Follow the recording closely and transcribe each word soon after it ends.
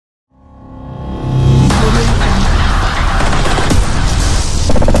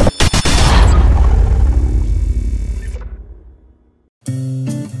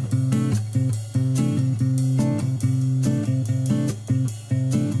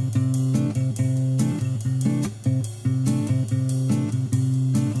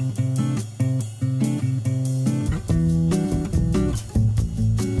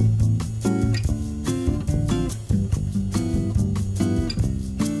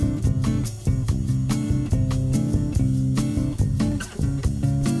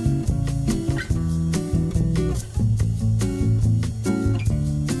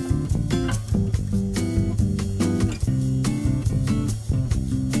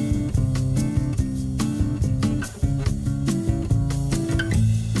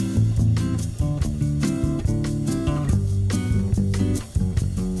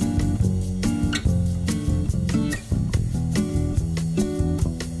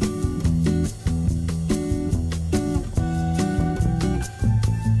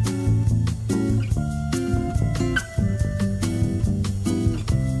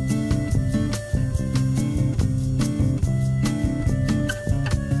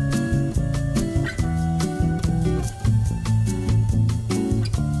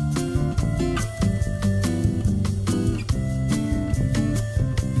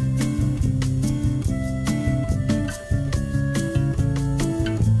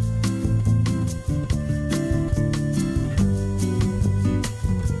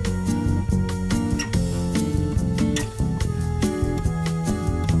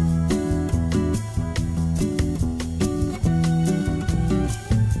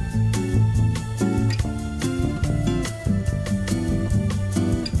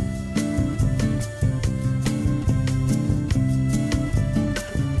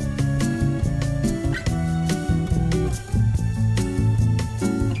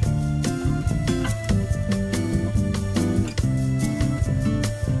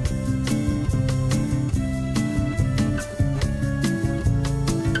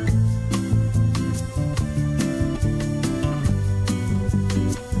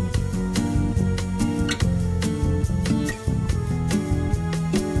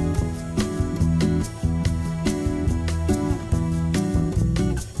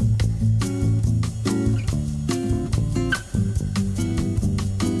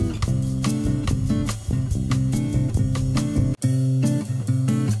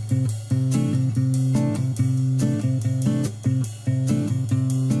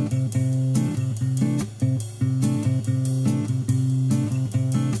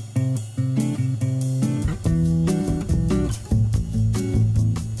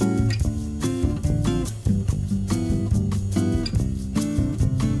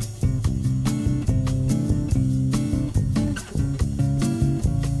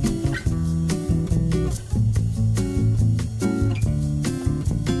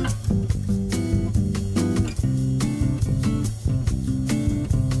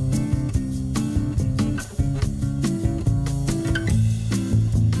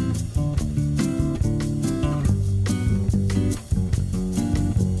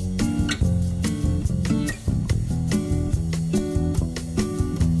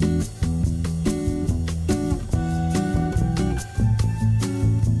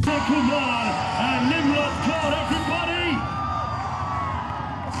Kumar and Nimrat, Kaur, everybody!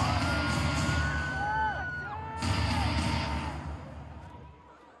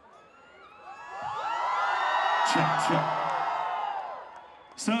 Check, check.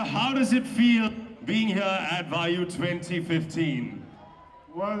 So how does it feel being here at Vayu 2015?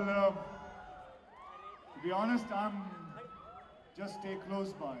 Well, to be honest, I'm just stay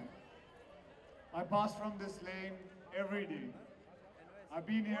close by. I pass from this lane every day. I've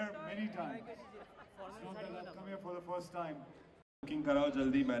been here many times. It's not that I've come here for the first time. Booking karao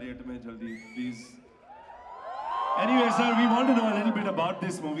jaldi, Marriott mein jaldi, please. Anyway, sir, we want to know a little bit about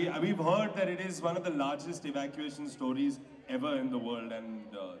this movie. We've heard that it is one of the largest evacuation stories ever in the world, and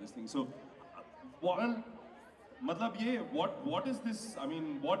this thing. So, what is this? I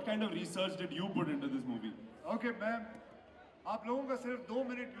mean, what kind of research did you put into this movie? Okay, ma'am. आप लोगों का सिर्फ 2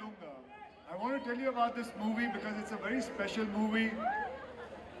 minute लूँगा. I want to tell you about this movie because it's a very special movie.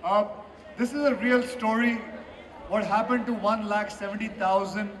 This is a real story. What happened to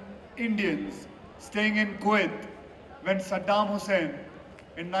 170,000 Indians staying in Kuwait when Saddam Hussein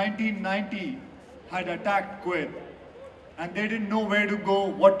in 1990 had attacked Kuwait, and they didn't know where to go,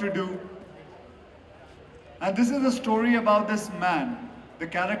 what to do. And this is a story about this man, the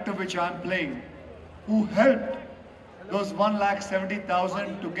character which I'm playing, who helped those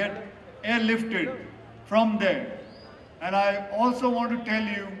 170,000 to get airlifted from there. And I also want to tell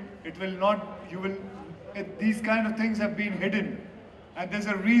you, these kind of things have been hidden. And there's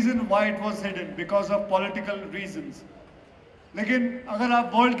a reason why it was hidden, because of political reasons. लेकिन अगर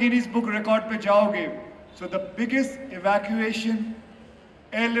आप World Guinness Book Record पे जाओगे, so the biggest evacuation,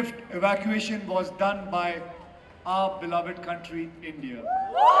 airlift evacuation was done by our beloved country, India.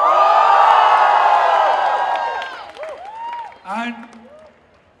 And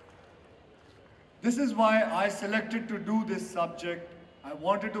this is why I selected to do this subject. I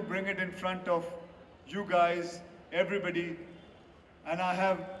wanted to bring it in front of you guys, everybody. And I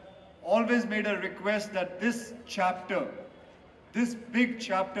have always made a request that this chapter, this big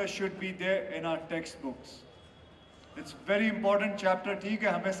chapter should be there in our textbooks. It's very important chapter. ठीक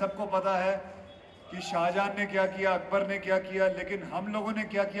है, हमें सबको पता है कि शाहजहां ने क्या किया, अकबर ने क्या किया, लेकिन हम लोगों ने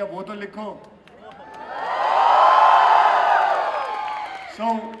क्या किया वो तो लिखो. So,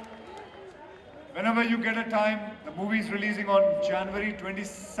 whenever you get a time, the movie is releasing on January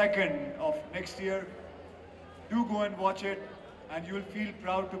 22nd of next year. Do go and watch it, and you will feel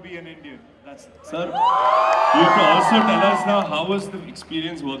proud to be an Indian. That's it. Sir, you have to also tell us now, how was the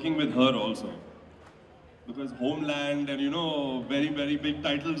experience working with her also? Because Homeland and, you know, very, very big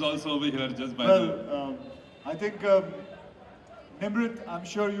titles also over here just by I think Nimrat, I'm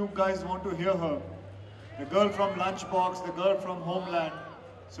sure you guys want to hear her. The girl from Lunchbox, the girl from Homeland.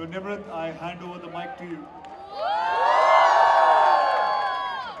 So Nimrat, I hand over the mic to you.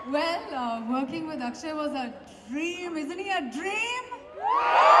 Well, working with Akshay was a dream, isn't he a dream?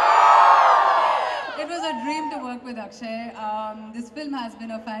 It was a dream to work with Akshay. This film has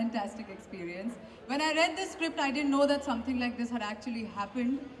been a fantastic experience. When I read this script, I didn't know that something like this had actually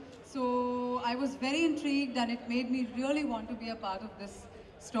happened. So I was very intrigued, and it made me really want to be a part of this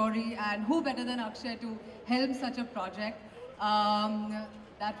story. And who better than Akshay to helm such a project?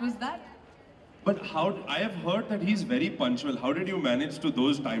 That was that. But how, I have heard that he's very punctual. How did you manage to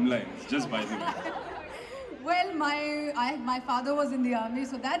those timelines, just by the way? Well, my father was in the army,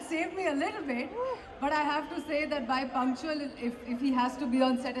 so that saved me a little bit. But I have to say that by punctual, if he has to be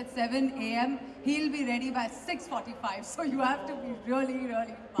on set at 7 a.m., he'll be ready by 6:45. So you have to be really,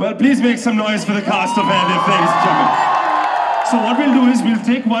 really fast. Well, please make some noise for the cast of Airlift, ladies and gentlemen. So what we'll do is we'll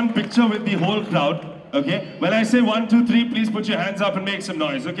take one picture with the whole crowd, okay? When I say 1, 2, 3, please put your hands up and make some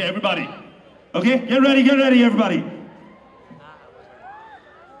noise, okay, everybody? Okay, get ready, everybody.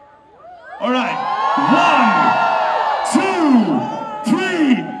 All right, 1, 2,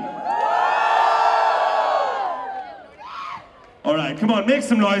 3. All right, come on, make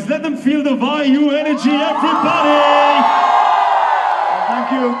some noise. Let them feel the Vayu energy, everybody. Well,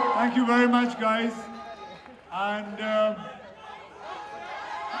 thank you very much, guys. And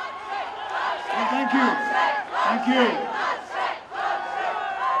thank you.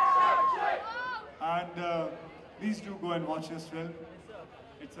 And please do go and watch this film.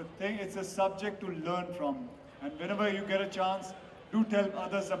 It's a subject to learn from. And whenever you get a chance, do tell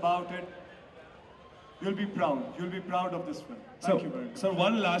others about it. You'll be proud. You'll be proud of this film. Thank you very much. So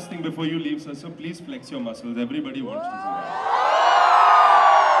one last thing before you leave, sir. So please flex your muscles. Everybody wants to see that.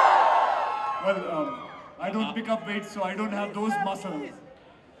 Well, I don't pick up weights, so I don't have those muscles.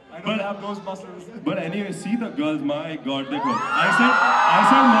 But anyway, see the girls. My God, देखो. I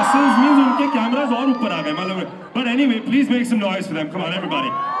said muscles means उनके cameras और ऊपर आ गए. मतलब But anyway, please make some noise for them. Come on, everybody.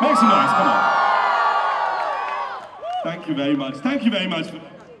 Make some noise, come on. Thank you very much. Thank you very much.